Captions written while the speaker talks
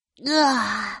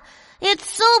Ugh, it's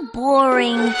so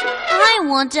boring. I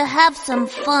want to have some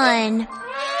fun.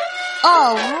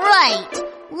 All right,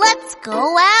 let's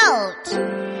go out.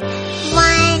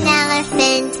 One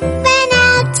elephant went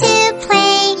out to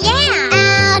play.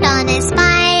 Out on a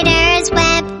spider's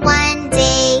web one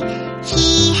day.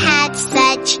 He had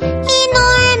such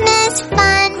enormous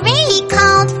fun. He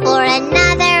called for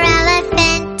another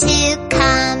elephant to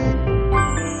come.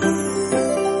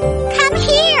 Come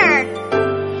here.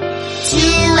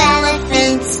 Two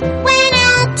elephants went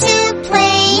out to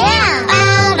play.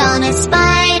 Out on a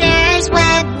spider's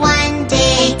web one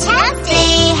day.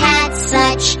 They had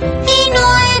such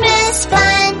enormous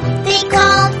fun. They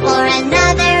called for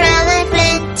another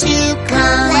elephant to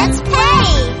come. Let's play.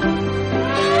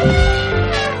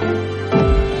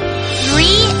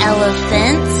 Three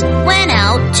elephants went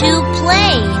out to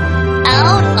play.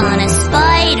 Out on a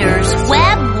spider's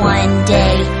web one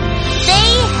day.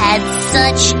 They had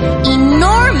such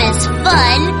enormous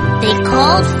fun. They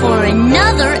called for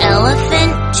another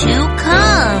elephant to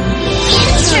come.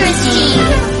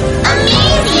 Interesting!